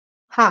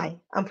Hi,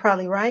 I'm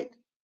Probably Right.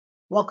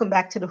 Welcome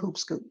back to the Hoop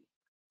Scoop.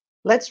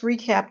 Let's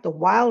recap the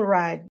wild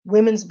ride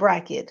women's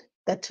bracket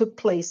that took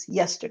place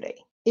yesterday.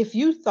 If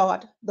you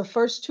thought the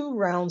first two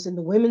rounds in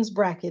the women's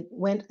bracket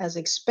went as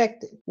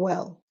expected,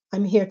 well,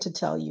 I'm here to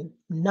tell you,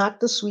 not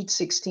the Sweet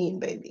 16,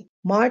 baby.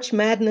 March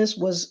Madness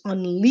was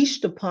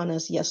unleashed upon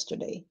us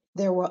yesterday.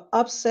 There were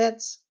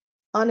upsets,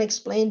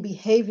 unexplained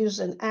behaviors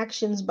and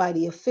actions by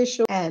the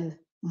official, and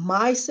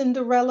my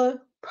Cinderella,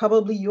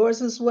 probably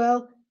yours as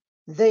well,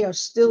 they are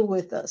still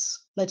with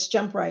us. Let's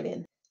jump right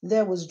in.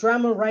 There was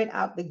drama right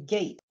out the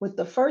gate with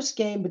the first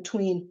game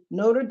between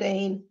Notre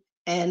Dame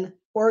and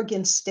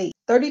Oregon State.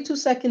 32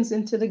 seconds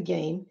into the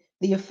game,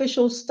 the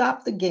officials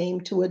stopped the game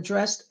to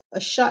address a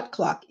shot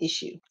clock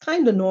issue.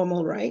 Kind of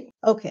normal, right?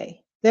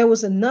 Okay. There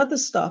was another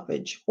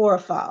stoppage or a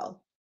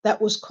foul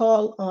that was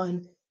called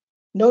on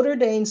Notre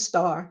Dame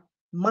star,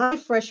 my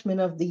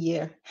freshman of the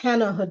year,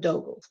 Hannah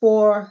Hidalgo,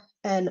 for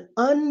an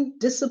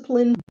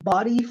undisciplined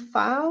body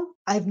foul.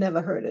 I've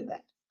never heard of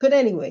that. But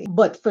anyway,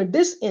 but for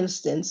this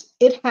instance,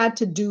 it had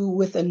to do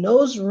with a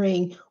nose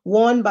ring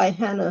worn by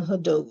Hannah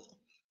Hidalgo.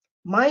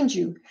 Mind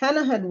you,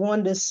 Hannah had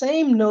worn the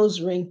same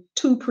nose ring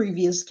 2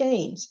 previous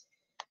games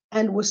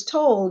and was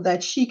told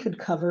that she could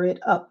cover it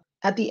up.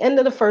 At the end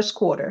of the first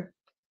quarter,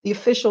 the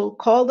official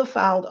called the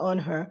foul on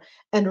her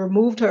and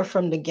removed her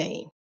from the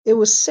game. It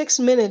was 6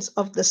 minutes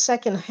of the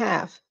second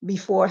half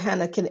before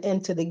Hannah can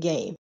enter the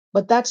game.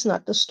 But that's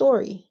not the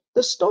story.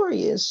 The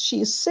story is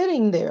she is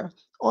sitting there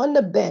on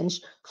the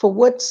bench for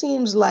what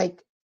seems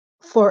like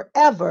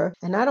forever.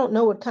 And I don't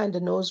know what kind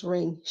of nose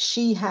ring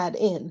she had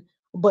in,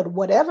 but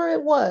whatever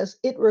it was,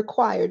 it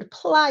required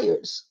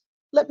pliers.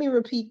 Let me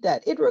repeat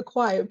that. It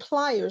required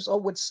pliers, or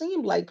what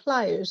seemed like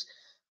pliers,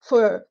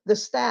 for the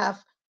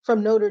staff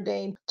from Notre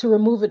Dame to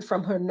remove it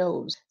from her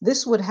nose.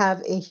 This would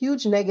have a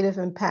huge negative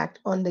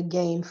impact on the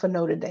game for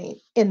Notre Dame,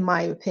 in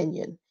my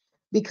opinion,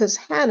 because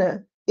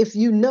Hannah, if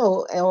you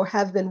know or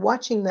have been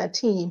watching that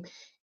team,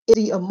 is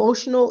the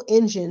emotional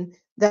engine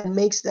that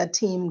makes that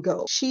team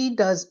go. She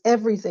does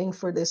everything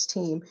for this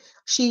team.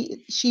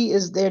 She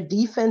is there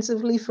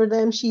defensively for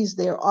them. She's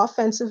there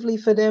offensively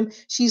for them.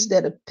 She's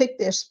there to pick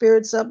their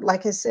spirits up.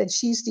 Like I said,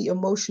 she's the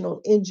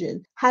emotional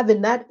engine.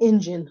 Having that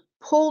engine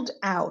pulled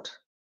out,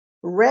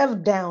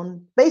 revved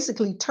down,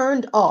 basically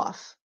turned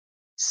off,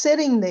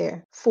 sitting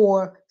there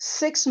for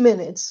 6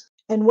 minutes.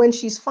 And when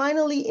she's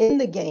finally in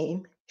the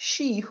game,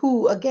 she,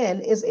 who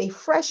again is a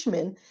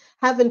freshman,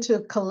 having to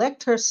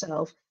collect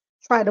herself,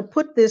 try to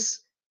put this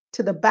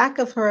to the back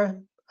of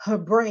her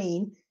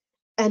brain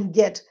and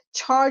get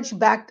charged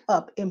back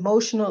up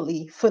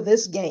emotionally for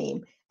this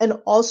game and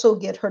also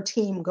get her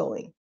team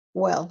going.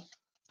 Well,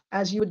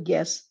 as you would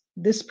guess,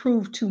 this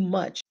proved too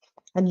much,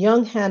 and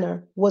young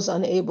Hannah was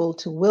unable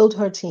to wield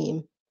her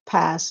team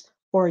past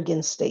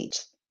Oregon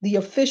State. The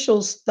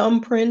officials'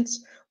 thumbprints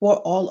were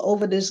all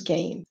over this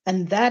game,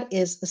 and that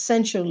is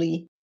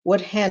essentially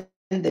what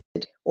handed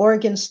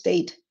Oregon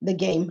State the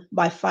game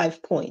by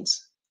 5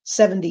 points,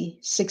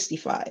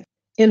 70-65.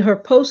 In her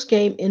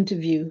post-game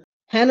interview,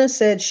 Hannah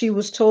said she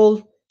was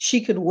told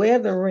she could wear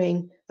the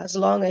ring as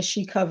long as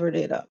she covered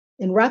it up.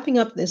 In wrapping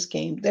up this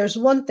game, there's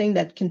one thing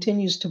that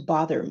continues to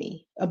bother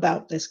me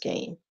about this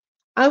game.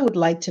 I would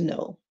like to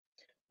know,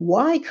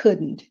 why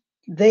couldn't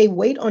they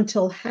wait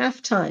until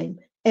halftime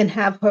and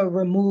have her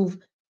remove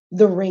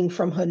the ring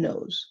from her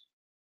nose?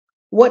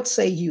 What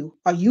say you?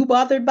 Are you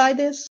bothered by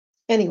this?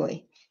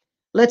 Anyway,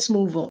 let's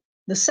move on.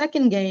 The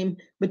second game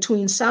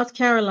between South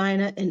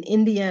Carolina and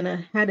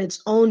Indiana had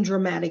its own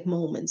dramatic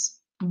moments,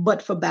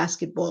 but for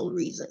basketball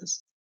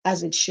reasons,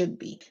 as it should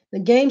be. The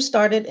game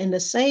started in the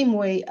same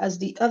way as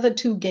the other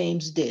two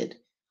games did,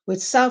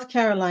 with South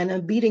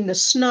Carolina beating the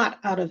snot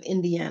out of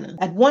Indiana.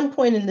 At one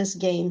point in this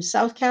game,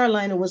 South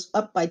Carolina was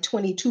up by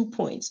 22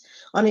 points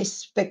on a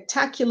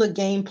spectacular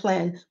game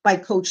plan by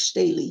Coach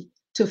Staley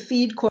to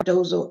feed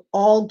Cardozo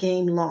all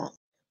game long.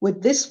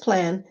 With this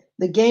plan,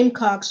 the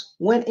Gamecocks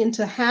went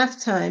into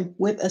halftime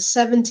with a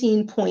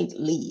 17-point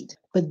lead.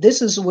 But this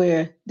is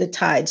where the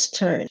tides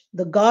turned.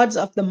 The gods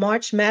of the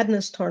March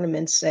Madness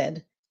tournament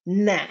said,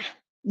 nah,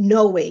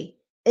 no way,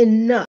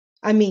 enough.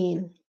 I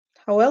mean,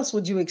 how else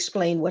would you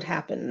explain what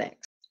happened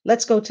next?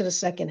 Let's go to the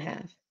second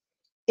half.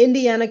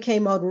 Indiana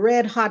came out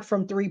red hot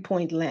from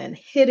three-point land,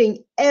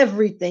 hitting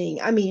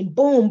everything. I mean,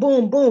 boom,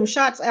 boom, boom,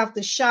 shots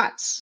after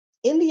shots.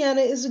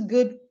 Indiana is a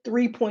good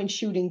three-point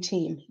shooting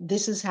team.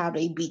 This is how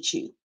they beat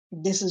you.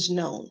 This is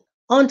known.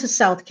 On to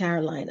South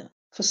Carolina.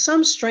 For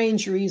some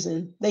strange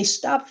reason, they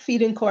stopped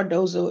feeding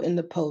Cardozo in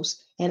the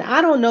post. And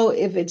I don't know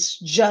if it's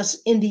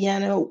just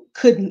Indiana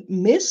couldn't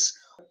miss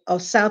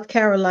or South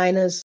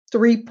Carolina's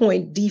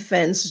three-point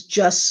defense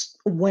just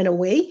went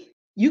away.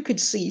 You could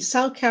see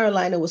South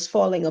Carolina was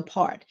falling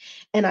apart.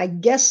 And I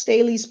guess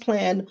Staley's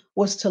plan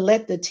was to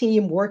let the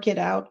team work it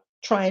out,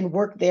 try and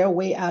work their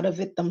way out of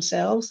it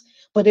themselves,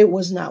 but it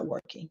was not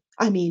working.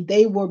 I mean,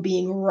 they were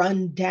being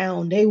run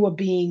down. They were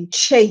being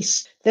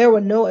chased. There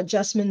were no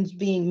adjustments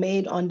being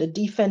made on the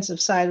defensive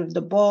side of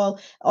the ball.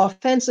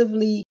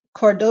 Offensively,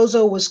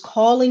 Cardozo was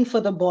calling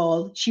for the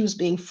ball. She was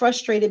being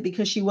frustrated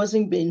because she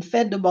wasn't being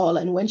fed the ball.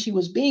 And when she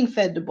was being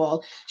fed the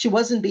ball, she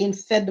wasn't being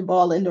fed the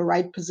ball in the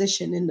right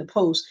position in the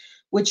post,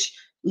 which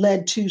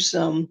led to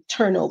some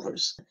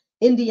turnovers.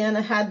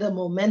 Indiana had the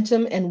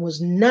momentum and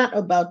was not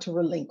about to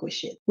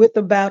relinquish it. With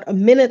about a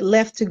minute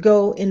left to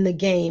go in the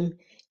game,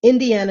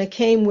 Indiana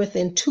came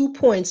within 2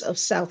 points of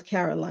South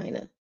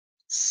Carolina,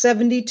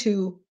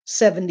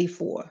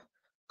 72-74.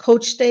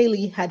 Coach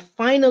Staley had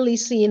finally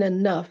seen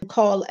enough to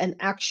call an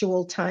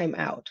actual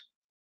timeout.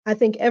 I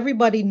think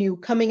everybody knew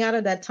coming out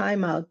of that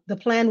timeout, the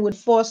plan would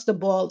force the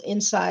ball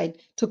inside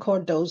to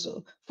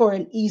Cardozo for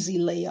an easy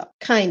layup,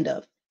 kind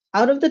of.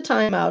 Out of the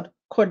timeout,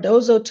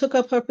 Cardozo took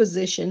up her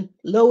position,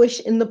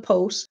 lowish in the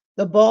post.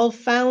 The ball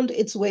found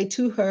its way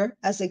to her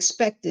as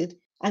expected,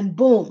 and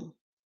boom,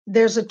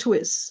 there's a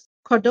twist.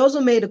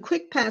 Cardozo made a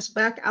quick pass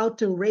back out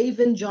to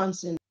Raven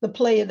Johnson, the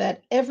player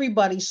that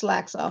everybody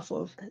slacks off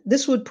of.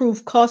 This would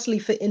prove costly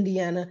for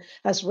Indiana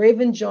as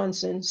Raven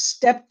Johnson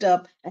stepped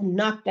up and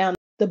knocked down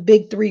the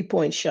big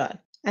 3-point shot.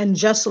 And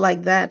just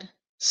like that,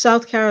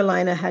 South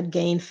Carolina had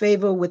gained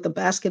favor with the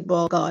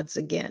basketball gods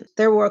again.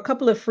 There were a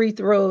couple of free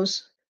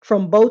throws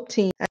from both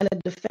teams and a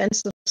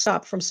defensive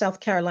stop from South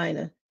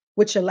Carolina,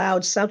 which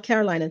allowed South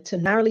Carolina to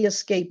narrowly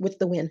escape with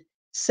the win,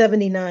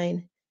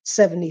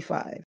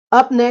 79-75.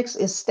 Up next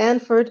is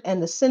Stanford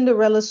and the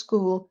Cinderella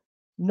School,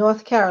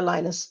 North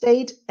Carolina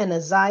State, and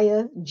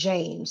Isaiah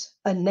James,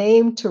 a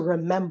name to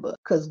remember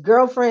because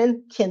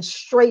girlfriend can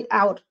straight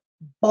out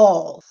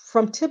ball.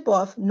 From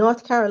tip-off,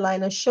 North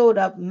Carolina showed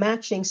up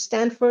matching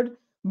Stanford,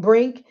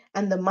 Brink,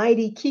 and the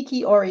mighty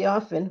Kiki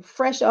Oriafen,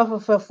 fresh off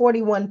of her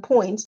 41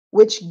 points,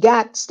 which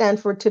got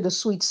Stanford to the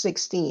Sweet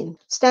 16.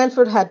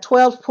 Stanford had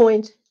 12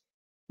 points.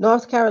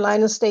 North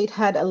Carolina State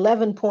had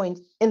 11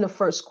 points in the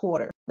first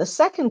quarter. The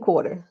second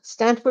quarter,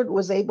 Stanford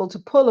was able to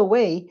pull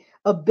away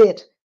a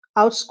bit,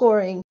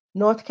 outscoring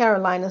North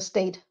Carolina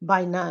State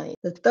by 9.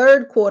 The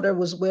third quarter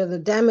was where the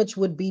damage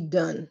would be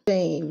done.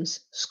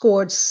 James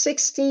scored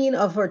 16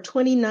 of her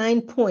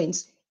 29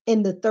 points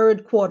in the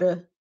third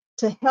quarter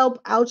to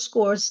help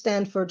outscore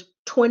Stanford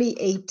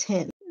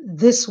 28-10.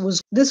 This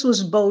was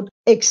both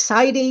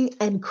exciting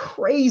and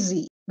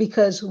crazy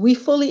because we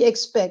fully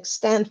expect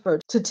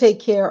Stanford to take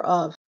care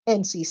of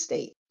NC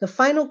State. The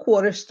final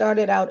quarter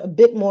started out a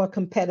bit more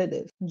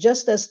competitive.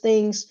 Just as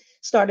things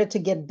started to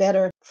get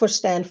better for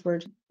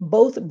Stanford,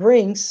 both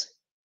Brinks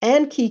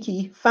and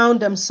Kiki found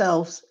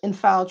themselves in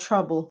foul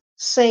trouble,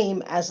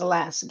 same as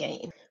last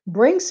game.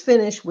 Brinks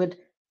finished with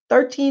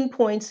 13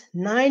 points,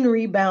 9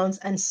 rebounds,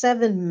 and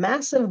 7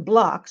 massive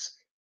blocks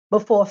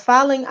before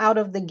fouling out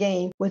of the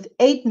game with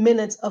 8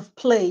 minutes of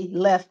play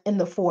left in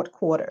the fourth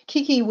quarter.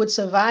 Kiki would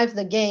survive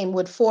the game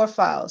with 4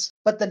 fouls,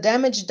 but the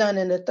damage done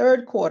in the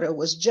third quarter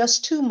was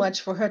just too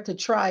much for her to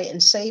try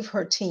and save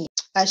her team,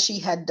 as she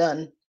had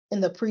done in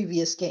the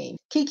previous game.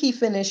 Kiki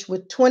finished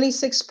with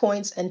 26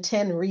 points and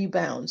 10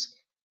 rebounds.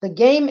 The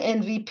game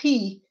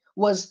MVP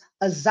was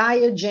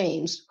Isaiah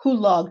James, who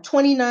logged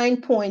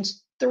 29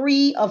 points,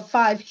 3 of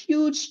 5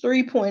 huge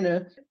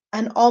three-pointer,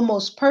 and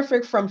almost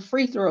perfect from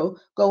free throw,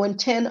 going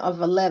 10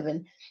 of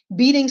 11,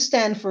 beating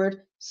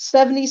Stanford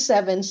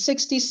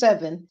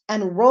 77-67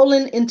 and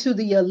rolling into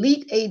the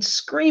Elite Eight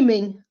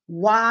screaming,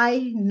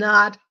 "Why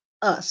not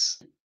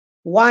us?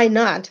 Why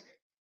not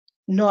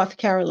North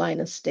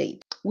Carolina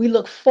State?" We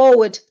look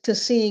forward to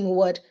seeing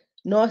what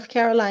North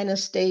Carolina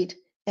State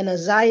and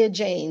Isaiah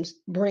James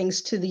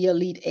brings to the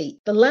Elite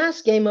Eight. The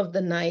last game of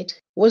the night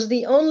was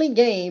the only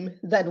game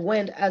that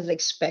went as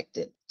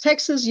expected.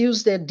 Texas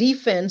used their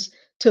defense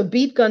to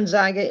beat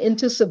Gonzaga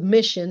into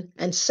submission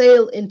and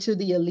sail into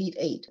the Elite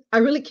Eight. I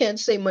really can't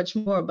say much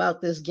more about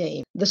this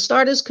game. The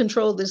starters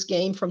controlled this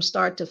game from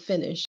start to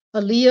finish.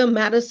 Aaliyah,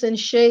 Madison,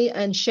 Shea,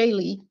 and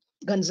Shaylee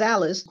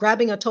Gonzalez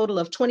grabbing a total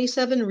of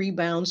 27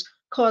 rebounds,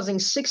 causing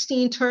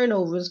 16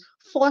 turnovers,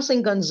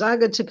 forcing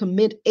Gonzaga to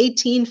commit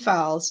 18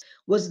 fouls,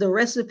 was the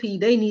recipe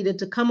they needed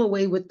to come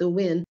away with the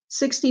win,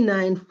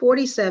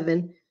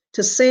 69-47,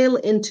 to sail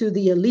into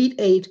the Elite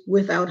Eight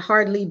without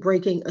hardly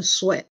breaking a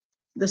sweat.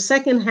 The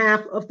second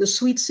half of the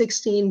Sweet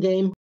 16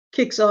 game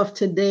kicks off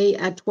today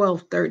at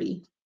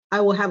 12:30.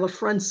 I will have a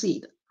front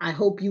seat. I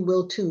hope you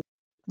will too.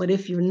 But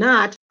if you're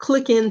not,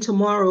 click in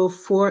tomorrow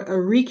for a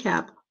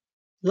recap.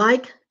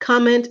 Like,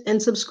 comment, and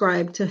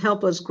subscribe to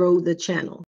help us grow the channel.